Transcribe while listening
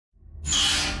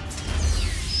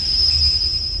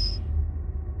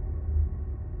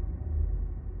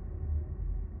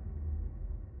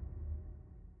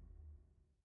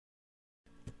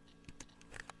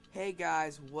Hey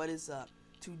guys, what is up?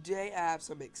 Today I have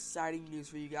some exciting news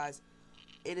for you guys.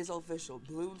 It is official.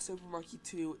 Bloons Super Monkey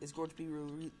 2 is going to be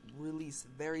released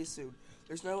very soon.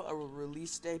 There's no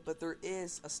release date, but there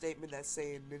is a statement that's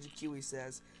saying Ninja Kiwi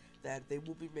says that they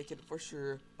will be making it for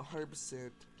sure 100%.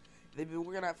 They've been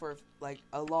working on it for like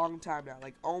a long time now,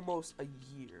 like almost a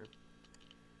year.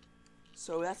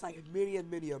 So that's like many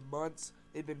and many a months.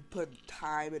 They've been putting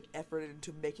time and effort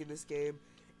into making this game,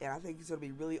 and I think it's going to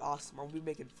be really awesome. I'll be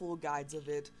making full guides of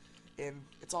it, and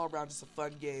it's all around just a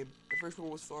fun game. The first one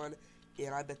was fun,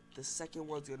 and I bet the second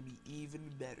one's going to be even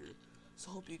better. So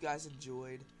hope you guys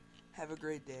enjoyed. Have a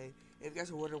great day. If you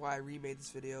guys are wondering why I remade this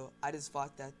video, I just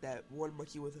thought that one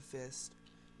monkey with a fist,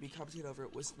 me commenting over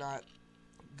it, was not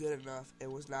good enough. It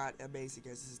was not amazing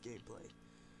as this gameplay.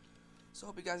 So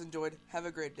hope you guys enjoyed. Have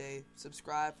a great day.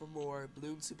 Subscribe for more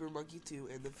Bloons Super Monkey 2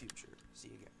 in the future. See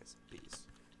you guys. Peace.